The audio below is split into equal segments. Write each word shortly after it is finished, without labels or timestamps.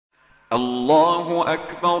الله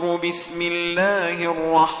أكبر. بسم الله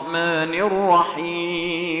الرحمن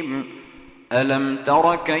الرحيم. ألم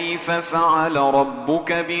تر كيف فعل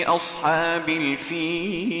ربك بأصحاب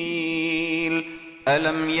الفيل؟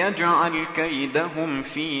 ألم يجعل كيدهم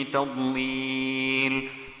في تضليل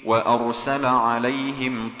وأرسل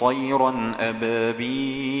عليهم طيرا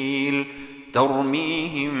أبابيل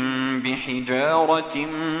ترميهم بحجارة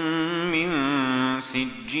من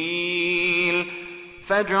سجيل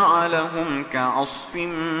فجعلهم كعصف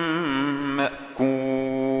مأكول.